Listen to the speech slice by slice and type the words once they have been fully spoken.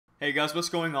Hey guys, what's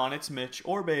going on? It's Mitch,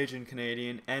 or Bajan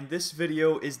Canadian, and this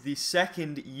video is the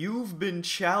second You've Been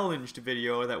Challenged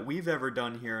video that we've ever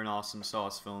done here in Awesome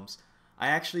Sauce Films. I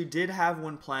actually did have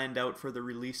one planned out for the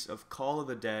release of Call of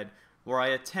the Dead, where I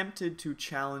attempted to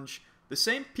challenge the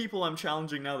same people I'm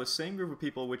challenging now, the same group of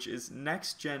people, which is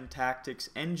Next Gen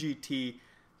Tactics, NGT,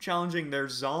 challenging their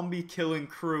zombie killing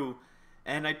crew,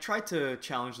 and I tried to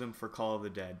challenge them for Call of the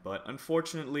Dead, but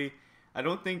unfortunately, I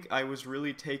don't think I was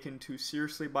really taken too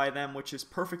seriously by them, which is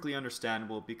perfectly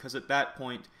understandable because at that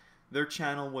point their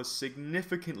channel was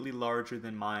significantly larger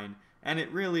than mine, and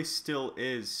it really still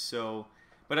is. So,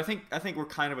 but I think we're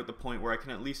kind of at the point where I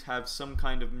can at least have some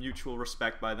kind of mutual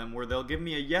respect by them, where they'll give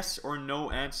me a yes or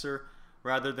no answer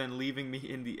rather than leaving me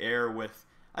in the air with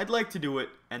I'd like to do it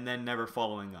and then never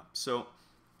following up. So,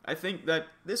 I think that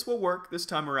this will work this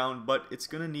time around, but it's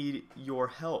gonna need your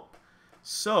help.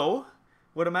 So,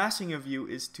 what I'm asking of you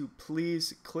is to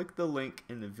please click the link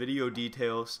in the video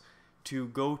details to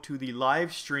go to the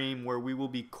live stream where we will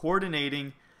be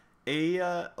coordinating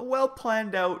a well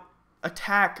planned out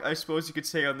attack, I suppose you could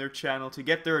say, on their channel to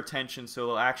get their attention so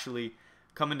they'll actually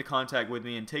come into contact with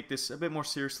me and take this a bit more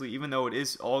seriously, even though it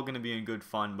is all going to be in good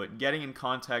fun. But getting in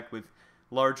contact with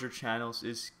larger channels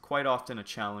is quite often a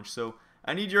challenge. So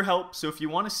I need your help. So if you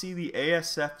want to see the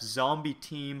ASF zombie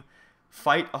team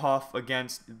fight off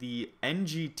against the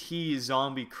NGT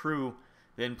zombie crew,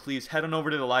 then please head on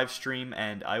over to the live stream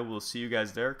and I will see you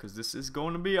guys there because this is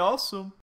going to be awesome.